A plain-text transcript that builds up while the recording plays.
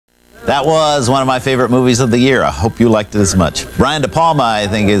That was one of my favorite movies of the year. I hope you liked it as much. Brian De Palma, I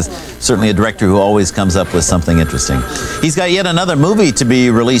think, is certainly a director who always comes up with something interesting. He's got yet another movie to be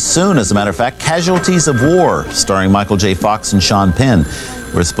released soon, as a matter of fact, Casualties of War, starring Michael J. Fox and Sean Penn.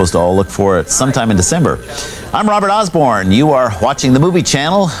 We're supposed to all look for it sometime in December. I'm Robert Osborne. You are watching the Movie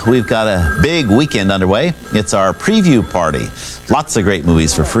Channel. We've got a big weekend underway. It's our preview party. Lots of great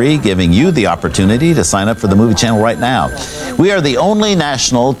movies for free, giving you the opportunity to sign up for the Movie Channel right now. We are the only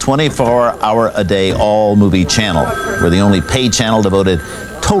national 24-hour-a-day all-movie channel. We're the only paid channel devoted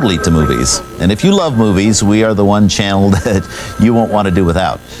totally to movies. And if you love movies, we are the one channel that you won't want to do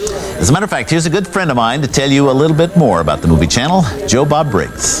without. As a matter of fact, here's a good friend of mine to tell you a little bit more about the Movie Channel, Joe Bob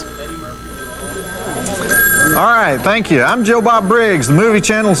Briggs. All right, thank you. I'm Joe Bob Briggs, the Movie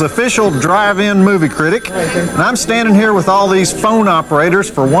Channel's official drive-in movie critic, and I'm standing here with all these phone operators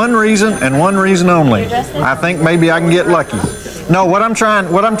for one reason and one reason only. I think maybe I can get lucky. No, what I'm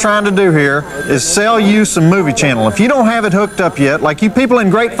trying to do here is sell you some Movie Channel. If you don't have it hooked up yet, like you people in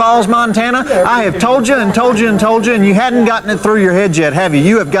Great Falls, Montana, I have told you and told you and told you, and you hadn't gotten it through your head yet, have you?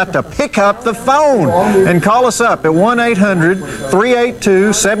 You have got to pick up the phone and call us up at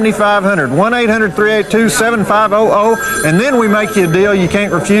 1-800-382-7500, 1-800-382-7500, and then we make you a deal you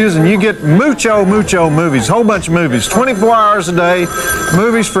can't refuse, and you get mucho movies, whole bunch of movies, 24 hours a day,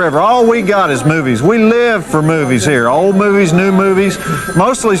 movies forever. All we got is movies. We live for movies here, old movies, new movies,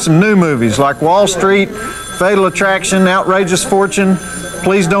 mostly some new movies like Wall Street, Fatal Attraction, Outrageous Fortune,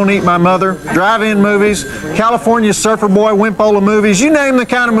 Please Don't Eat My Mother, drive-in movies, California Surfer Boy, Wimpola movies, you name the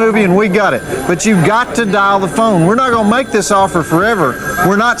kind of movie and we got it. But you've got to dial the phone. We're not going to make this offer forever.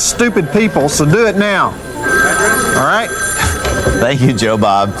 We're not stupid people, so do it now. All right? Thank you, Joe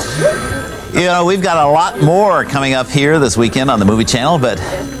Bob. You know, we've got a lot more coming up here this weekend on the Movie Channel, but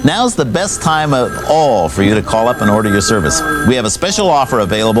now's the best time of all for you to call up and order your service. We have a special offer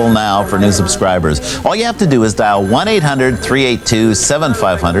available now for new subscribers. All you have to do is dial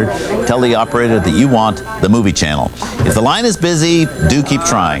 1-800-382-7500. Tell the operator that you want the Movie Channel. If the line is busy, do keep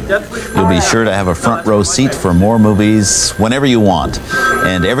trying. You'll be sure to have a front row seat for more movies whenever you want.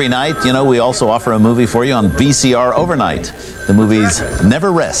 And every night, you know, we also offer a movie for you on VCR overnight. The movies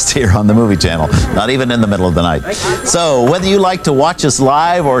never rest here on the Movie Channel, not even in the middle of the night. So whether you like to watch us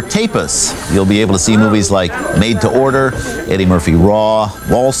live or tape us, you'll be able to see movies like Made to Order, Eddie Murphy Raw,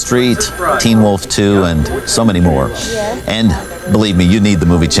 Wall Street, Teen Wolf 2, and so many more. And believe me, you need the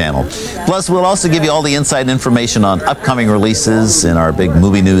Movie Channel. Plus, we'll also give you all the inside information on upcoming releases in our big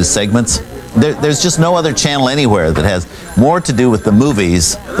movie news segments. There's just no other channel anywhere that has more to do with the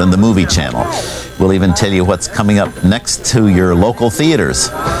movies than the Movie Channel. We'll even tell you what's coming up next to your local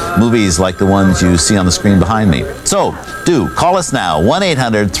theaters. Movies like the ones you see on the screen behind me. So, do call us now,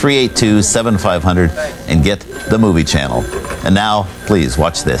 1-800-382-7500, and get the Movie Channel. And now, please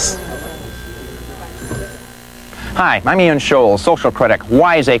watch this. Hi, I'm Ian Scholl, social critic,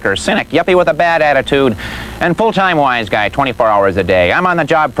 wiseacre, cynic, yuppie with a bad attitude, and full-time wise guy 24 hours a day. I'm on the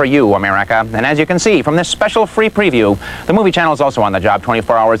job for you, America. And as you can see from this special free preview, the Movie Channel is also on the job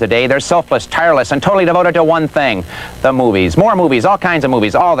 24 hours a day. They're selfless, tireless, and totally devoted to one thing, the movies. More movies, all kinds of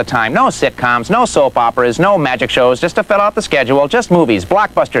movies, all the time. No sitcoms, no soap operas, no magic shows, just to fill out the schedule. Just movies,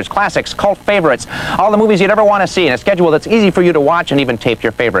 blockbusters, classics, cult favorites, all the movies you'd ever want to see in a schedule that's easy for you to watch and even tape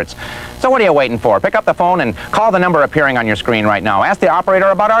your favorites. So what are you waiting for? Pick up the phone and call the number appearing on your screen right now. Ask the operator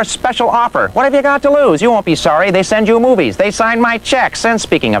about our special offer. What have you got to lose? You won't be sorry. They send you movies. They sign my checks. And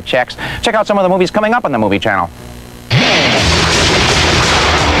speaking of checks, check out some of the movies coming up on the Movie Channel.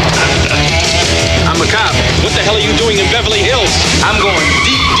 I'm a cop. What the hell are you doing in Beverly Hills? I'm going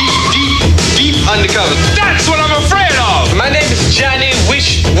deep undercover. That's what I'm afraid of. My name is Johnny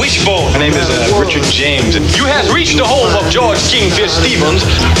Wishbone. My name is Richard James. You have reached the home of George Kingfish Stevens.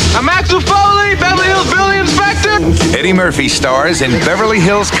 I'm Axel Foley, Beverly Hills Billy Inspector. Eddie Murphy stars in Beverly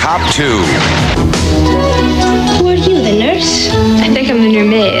Hills Cop 2. Who are you, the nurse? I think I'm the new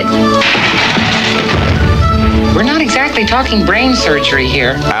maid. We're not exactly talking brain surgery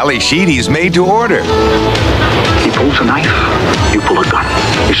here. Ali Sheedy's Made to Order. He pulls a knife, you pull a gun.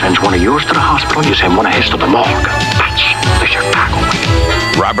 He sends one of yours to the hospital, you send one of his to the morgue. That's the Chicago way.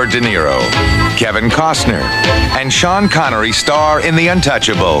 Robert De Niro, Kevin Costner, and Sean Connery star in The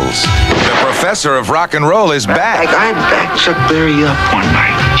Untouchables. The professor of rock and roll is back. I backed Chuck Berry up one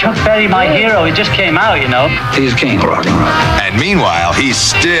night. Chuck Berry, my hero, he just came out, you know. He's king of rock and roll. And meanwhile, he's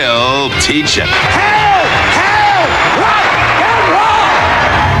still teaching.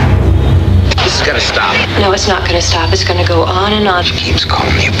 This is gonna stop. No, it's not gonna stop. It's gonna go on and on. She keeps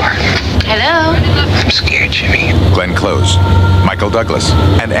calling me apartment. Hello? I'm scared, Jimmy. Glenn Close, Michael Douglas,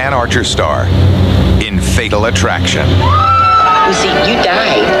 and Ann Archer star in Fatal Attraction. You see, you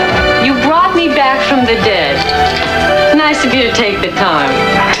died. You the dead. Nice of you to take the time.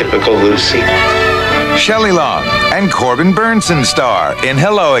 Typical Lucy. Shelley Long and Corbin Burnson star in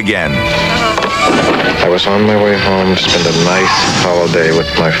Hello Again. I was on my way home to spend a nice holiday with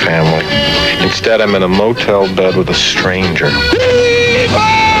my family. Instead, I'm in a motel bed with a stranger.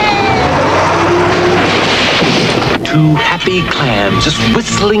 Two happy clams just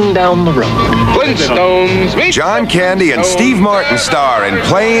whistling down the road. Flintstones. John Candy and Steve Martin star in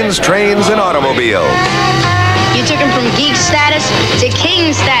Planes, Trains, and Automobiles. You took him from geek status to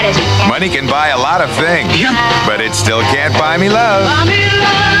king status. Money can buy a lot of things, but it still can't buy me love.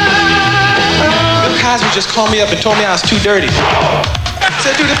 Bill Cosby just called me up and told me I was too dirty. I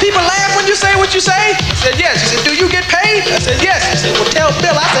said, do the people laugh when you say what you say? He said, yes. He said, do you get paid? I said, yes. He said, well, tell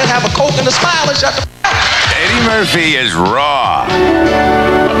Bill I said have a Coke and a smile and shut the Eddie Murphy is raw.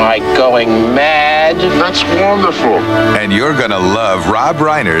 Am I going mad? That's wonderful. And you're gonna love Rob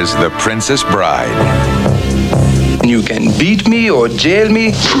Reiner's The Princess Bride. You can beat me or jail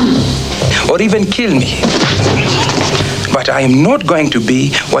me or even kill me. But I am not going to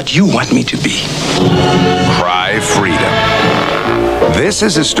be what you want me to be. Cry Freedom. This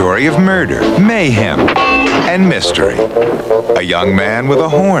is a story of murder, mayhem, and mystery. A young man with a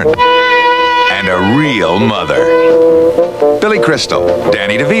horn. And a real mother. Billy Crystal,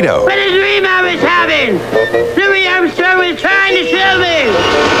 Danny DeVito. What a dream I was having! Louis Armstrong was trying to kill me!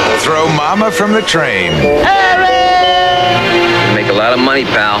 Throw Mama from the train. Hurry! Make a lot of money,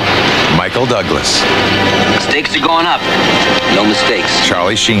 pal. Michael Douglas. Stakes are going up. No mistakes.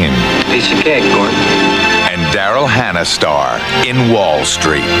 Charlie Sheen. Piece of cake, Gordon. And Daryl Hannah star in Wall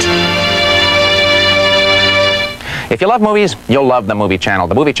Street. If you love movies, you'll love the Movie Channel.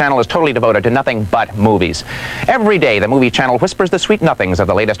 The Movie Channel is totally devoted to nothing but movies. Every day, the Movie Channel whispers the sweet nothings of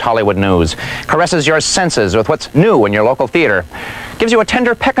the latest Hollywood news, caresses your senses with what's new in your local theater, gives you a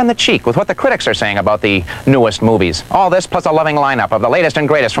tender peck on the cheek with what the critics are saying about the newest movies. All this plus a loving lineup of the latest and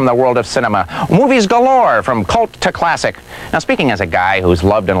greatest from the world of cinema. Movies galore, from cult to classic. Now, speaking as a guy who's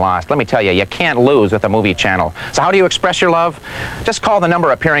loved and lost, let me tell you, you can't lose with the Movie Channel. So how do you express your love? Just call the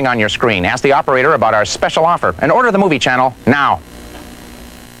number appearing on your screen, ask the operator about our special offer, and order the Movie Channel now.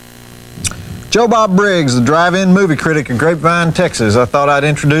 Joe Bob Briggs, the drive-in movie critic of Grapevine, Texas. I thought I'd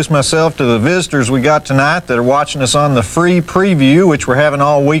introduce myself to the visitors we got tonight that are watching us on the free preview, which we're having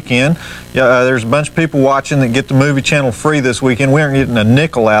all weekend. There's a bunch of people watching that get the Movie Channel free this weekend. We aren't getting a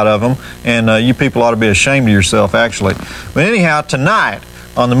nickel out of them, and you people ought to be ashamed of yourself, actually. But anyhow, tonight,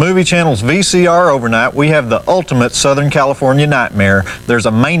 on the Movie Channel's VCR overnight, we have the ultimate Southern California nightmare. There's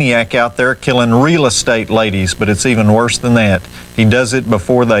a maniac out there killing real estate ladies, but it's even worse than that. He does it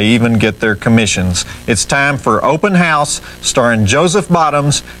before they even get their commissions. It's time for Open House, starring Joseph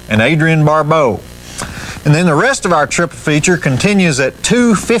Bottoms and Adrienne Barbeau. And then the rest of our triple feature continues at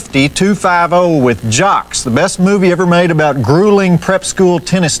 2:50 with Jocks, the best movie ever made about grueling prep school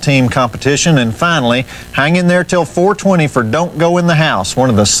tennis team competition. And finally, hang in there till 4:20 for Don't Go in the House,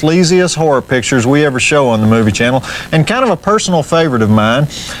 one of the sleaziest horror pictures we ever show on the Movie Channel, and kind of a personal favorite of mine,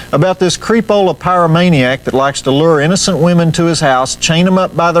 about this creepola pyromaniac that likes to lure innocent women to his house, chain them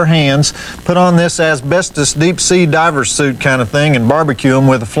up by their hands, put on this asbestos deep-sea diver suit kind of thing, and barbecue them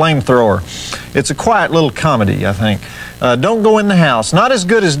with a flamethrower. It's a quiet little comedy, I think. Don't Go in the House. Not as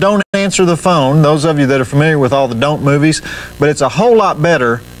good as Don't Answer the Phone, those of you that are familiar with all the Don't movies, but it's a whole lot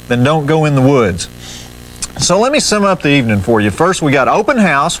better than Don't Go in the Woods. So let me sum up the evening for you. First, we got Open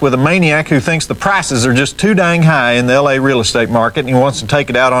House with a maniac who thinks the prices are just too dang high in the LA real estate market, and he wants to take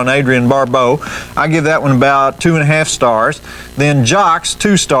it out on Adrienne Barbeau. I give that one about 2.5 stars. Then Jocks,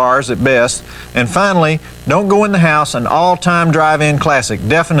 2 stars at best. And finally, Don't Go in the House, an all-time drive-in classic.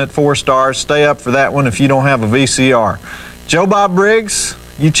 Definite 4 stars. Stay up for that one if you don't have a VCR. Joe Bob Briggs,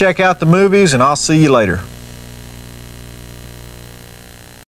 you check out the movies, and I'll see you later.